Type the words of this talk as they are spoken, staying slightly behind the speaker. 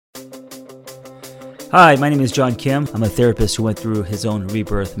Hi, my name is John Kim. I'm a therapist who went through his own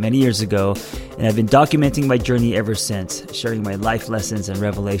rebirth many years ago, and I've been documenting my journey ever since, sharing my life lessons and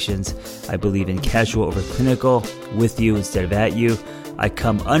revelations. I believe in casual over clinical, with you instead of at you. I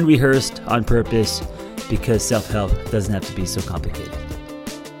come unrehearsed on purpose because self-help doesn't have to be so complicated.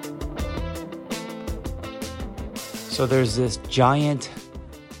 So there's this giant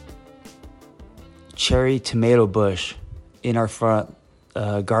cherry tomato bush in our front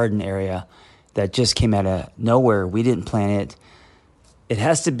garden area that just came out of nowhere. We didn't plant it. It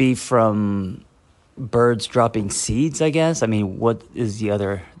has to be from birds dropping seeds, I guess. I mean, what is the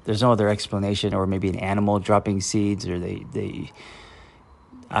other? There's no other explanation. Or maybe an animal dropping seeds, or they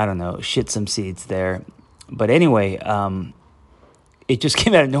I don't know, shit some seeds there. But anyway, it just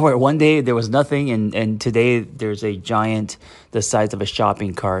came out of nowhere. One day there was nothing, and today there's a giant, the size of a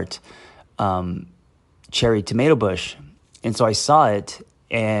shopping cart, cherry tomato bush. And so I saw it,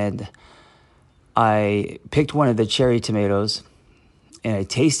 and I picked one of the cherry tomatoes and I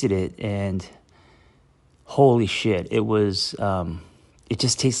tasted it, and holy shit, it was, it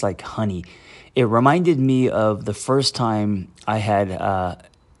just tastes like honey. It reminded me of the first time I had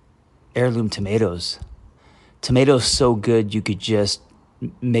heirloom tomatoes. Tomatoes so good you could just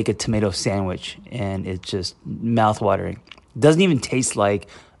make a tomato sandwich, and it's just mouth-watering. It doesn't even taste like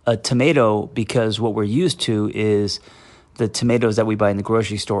a tomato, because what we're used to is the tomatoes that we buy in the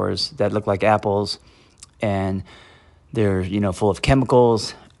grocery stores that look like apples, and they're, full of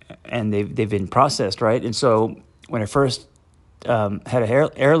chemicals, and they've been processed, right? And so when I first had a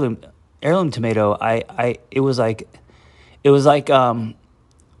heirloom tomato, it was like I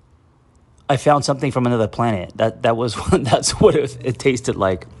found something from another planet. That was that's what it tasted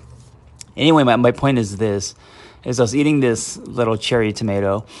like. Anyway, my point is this: is I was eating this little cherry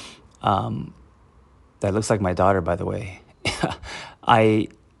tomato. That looks like my daughter, by the way. I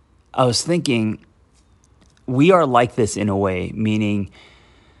was thinking, we are like this in a way, meaning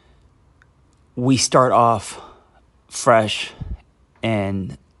we start off fresh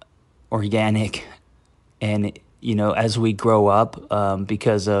and organic, and as we grow up,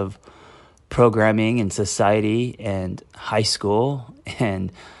 because of programming and society and high school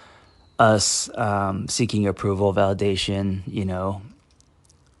and us seeking approval, validation,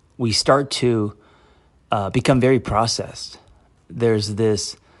 we start to become very processed. There's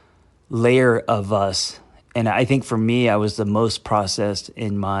this layer of us, and I think for me, I was the most processed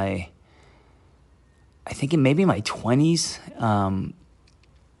in maybe my 20s.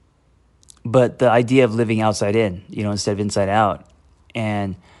 But the idea of living outside in, instead of inside out.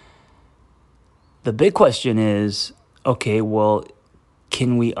 And the big question is, okay, well,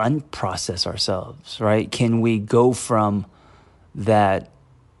 can we unprocess ourselves, right? Can we go from that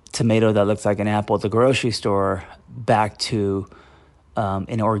tomato that looks like an apple at the grocery store back to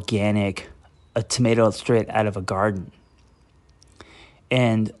an organic, a tomato straight out of a garden?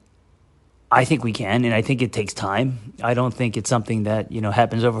 And I think we can, and I think it takes time. I don't think it's something that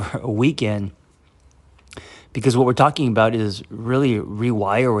happens over a weekend, because what we're talking about is really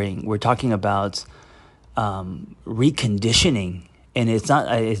rewiring. We're talking about reconditioning, and it's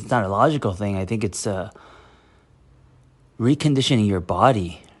not a logical thing. I think it's reconditioning your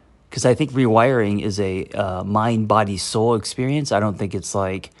body, because I think rewiring is a mind, body, soul experience. I don't think it's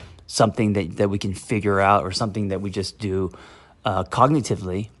like something that we can figure out, or something that we just do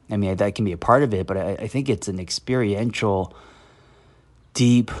cognitively. I mean, that can be a part of it, but I think it's an experiential,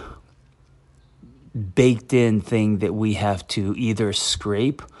 deep, baked-in thing that we have to either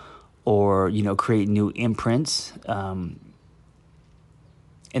scrape or, create new imprints, and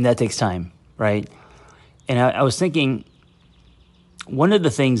that takes time, right? And I was thinking, one of the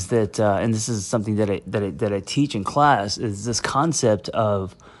things that, and this is something that I teach in class, is this concept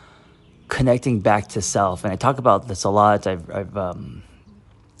of connecting back to self. And I talk about this a lot. I've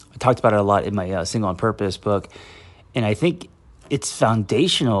talked about it a lot in my Single on Purpose book. And I think it's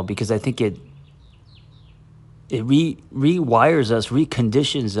foundational, because I think it rewires us,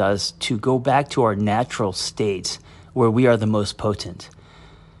 reconditions us to go back to our natural states where we are the most potent.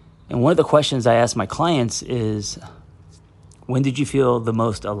 And one of the questions I ask my clients is, when did you feel the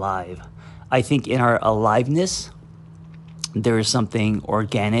most alive? I think in our aliveness, there is something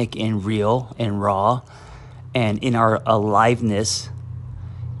organic and real and raw. And in our aliveness,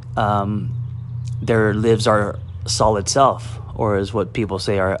 there lives our solid self, or as what people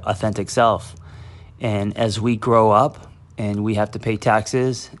say, our authentic self. And as we grow up and we have to pay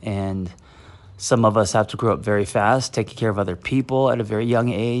taxes, and some of us have to grow up very fast, taking care of other people at a very young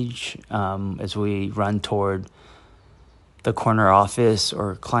age, as we run toward the corner office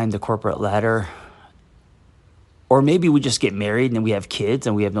or climb the corporate ladder, Or maybe we just get married and we have kids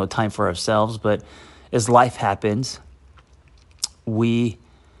and we have no time for ourselves. But as life happens, we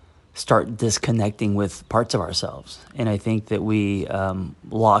start disconnecting with parts of ourselves. And I think that we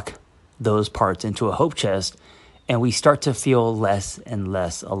lock those parts into a hope chest, and we start to feel less and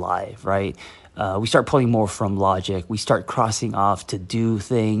less alive, right? We start pulling more from logic. We start crossing off to do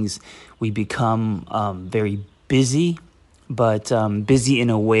things. We become very busy, but busy in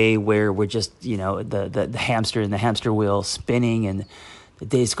a way where we're just, the hamster in the hamster wheel spinning, and the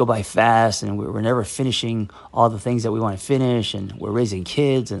days go by fast, and we're never finishing all the things that we want to finish, and we're raising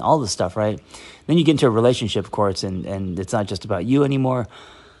kids and all this stuff, right? Then you get into a relationship, of course, and it's not just about you anymore.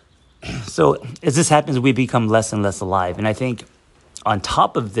 So as this happens, we become less and less alive. And I think on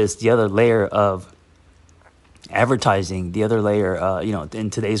top of this, the other layer of advertising, the other layer, in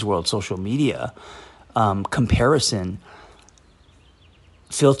today's world, social media, comparison,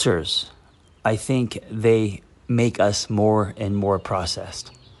 filters, I think they make us more and more processed.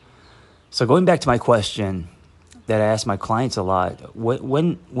 So going back to my question that I ask my clients a lot,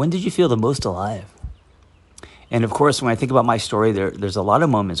 when did you feel the most alive? And of course, when I think about my story, there's a lot of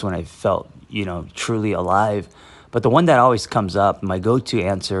moments when I felt, truly alive. But the one that always comes up, my go-to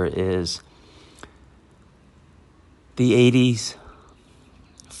answer is the 80s,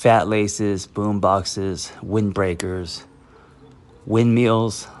 fat laces, boom boxes, windbreakers,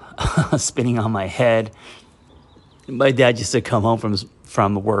 windmills spinning on my head. My dad used to come home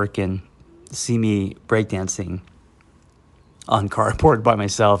from work and see me breakdancing on cardboard by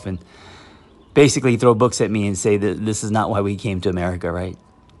myself and basically throw books at me and say that this is not why we came to America, right?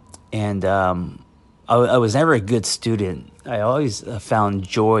 And I was never a good student. I always found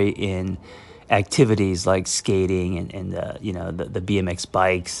joy in activities like skating and the BMX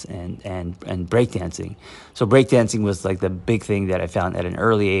bikes and breakdancing. So breakdancing was like the big thing that I found at an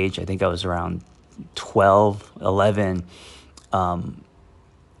early age. I think I was around 12, 11, and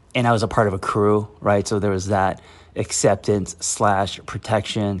I was a part of a crew, right? So there was that acceptance /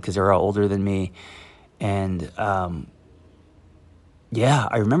 protection because they were all older than me. And I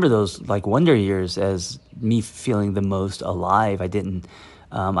remember those like wonder years as me feeling the most alive.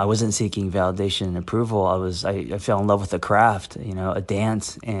 I wasn't seeking validation and approval. I fell in love with the craft, a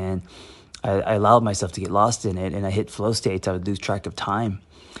dance, and I allowed myself to get lost in it, and I hit flow states. I would lose track of time.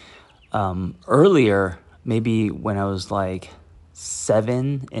 Earlier, maybe when I was like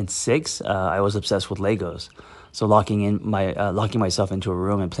 7 and 6, I was obsessed with Legos. So locking myself into a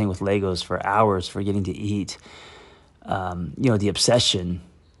room and playing with Legos for hours, forgetting to eat. The obsession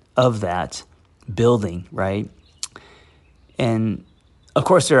of that building, right? And of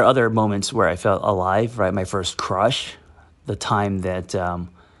course, there are other moments where I felt alive, right? My first crush, the time that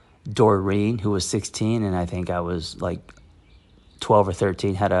Doreen, who was 16, and I think I was like 12 or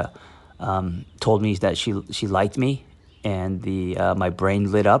 13, told me that she liked me, and my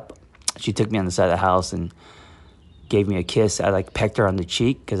brain lit up. She took me on the side of the house and gave me a kiss. I like pecked her on the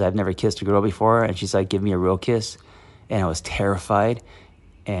cheek because I've never kissed a girl before, and she's like, "Give me a real kiss," and I was terrified.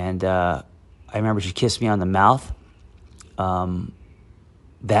 And I remember she kissed me on the mouth.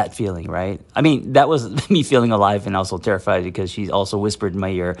 That feeling, right? I mean, that was me feeling alive and also terrified because she also whispered in my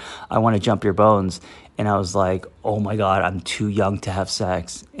ear, "I want to jump your bones." And I was like, oh my God, I'm too young to have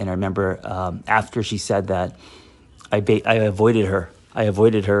sex. And I remember after she said that, I avoided her. I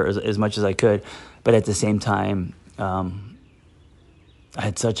avoided her as much as I could. But at the same time, I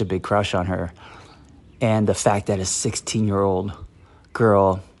had such a big crush on her. And the fact that a 16-year-old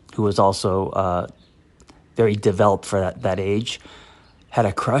girl who was also very developed for that age had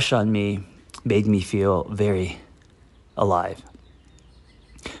a crush on me made me feel very alive.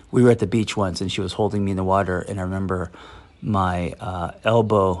 We were at the beach once, and she was holding me in the water, and I remember my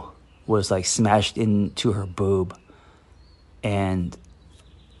elbow was like smashed into her boob, and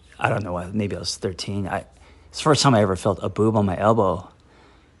I don't know, maybe I was 13. It's the first time I ever felt a boob on my elbow,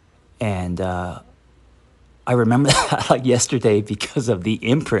 and I remember that like yesterday because of the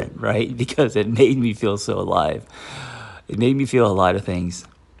imprint, right? Because it made me feel so alive. It made me feel a lot of things.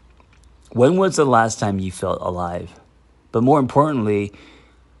 When was the last time you felt alive? But more importantly,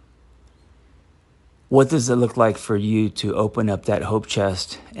 what does it look like for you to open up that hope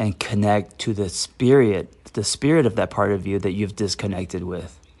chest and connect to the spirit of that part of you that you've disconnected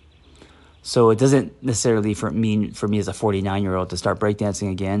with? So it doesn't necessarily mean for me as a 49-year-old to start breakdancing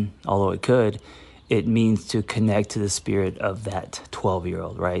again, although it could. It means to connect to the spirit of that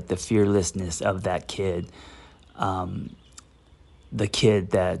 12-year-old, right? The fearlessness of that kid. The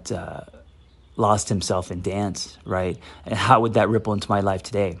kid that lost himself in dance, right? And how would that ripple into my life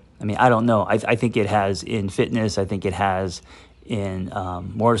today? I mean, I don't know. I think it has in fitness. I think it has in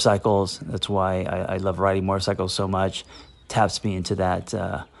motorcycles. That's why I love riding motorcycles so much. Taps me into that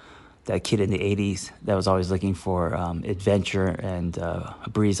that kid in the 80s that was always looking for adventure and a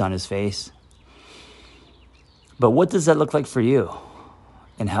breeze on his face. But what does that look like for you?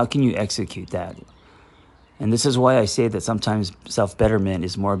 And how can you execute that? And this is why I say that sometimes self-betterment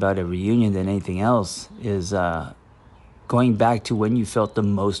is more about a reunion than anything else, is going back to when you felt the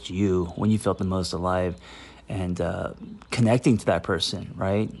most you, when you felt the most alive, and connecting to that person,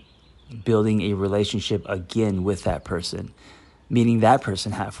 right? Building a relationship again with that person, meeting that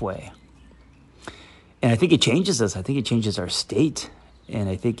person halfway. And I think it changes us. I think it changes our state. And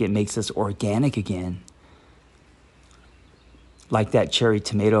I think it makes us organic again. Like that cherry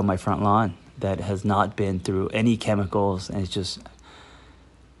tomato on my front lawn that has not been through any chemicals, and it's just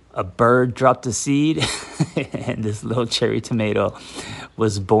a bird dropped a seed and this little cherry tomato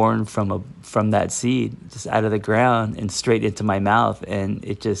was born from that seed, just out of the ground and straight into my mouth. And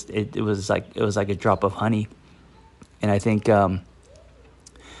it was like a drop of honey. And I think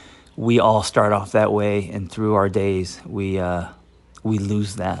we all start off that way, and through our days we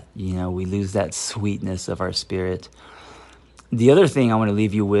lose that, we lose that sweetness of our spirit. The other thing I want to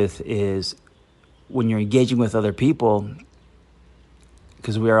leave you with is, when you're engaging with other people,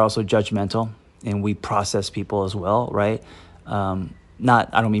 because we are also judgmental and we process people as well, right? I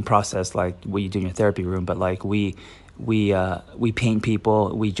don't mean process like what you do in your therapy room, but like we paint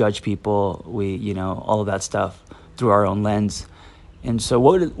people, we judge people, all of that stuff through our own lens. And so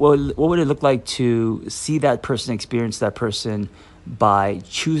what would it look like to see that person, experience that person by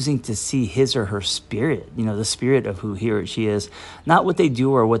choosing to see his or her spirit, the spirit of who he or she is, not what they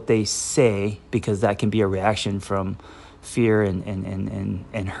do or what they say, because that can be a reaction from fear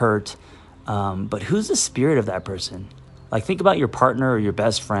and hurt. But who's the spirit of that person? Like, think about your partner or your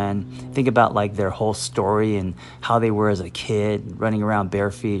best friend. Think about like their whole story and how they were as a kid, running around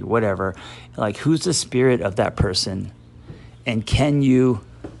bare feet, whatever. Like, who's the spirit of that person? And can you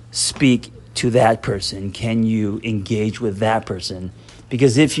speak to that person? Can you engage with that person?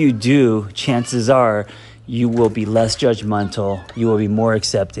 Because if you do, chances are you will be less judgmental, you will be more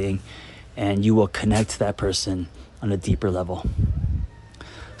accepting, and you will connect to that person on a deeper level.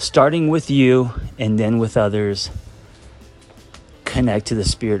 Starting with you and then with others, connect to the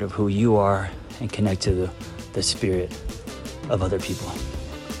spirit of who you are and connect to the spirit of other people.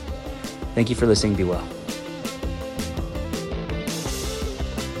 Thank you for listening. Be well.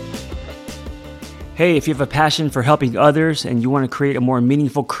 Hey, if you have a passion for helping others and you want to create a more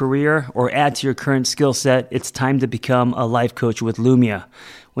meaningful career or add to your current skill set, it's time to become a life coach with Lumia.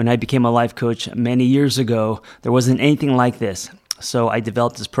 When I became a life coach many years ago, there wasn't anything like this. So I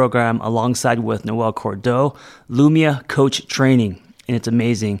developed this program alongside with Noel Cordeau, Lumia Coach Training. And it's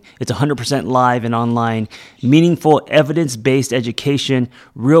amazing. It's 100% live and online, meaningful, evidence-based education,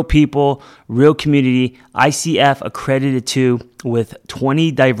 real people, real community, ICF accredited too, with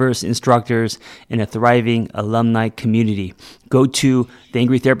 20 diverse instructors and a thriving alumni community. Go to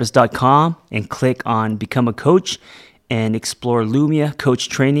theangrytherapist.com and click on Become a Coach and explore Lumia Coach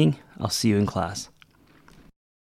Training. I'll see you in class.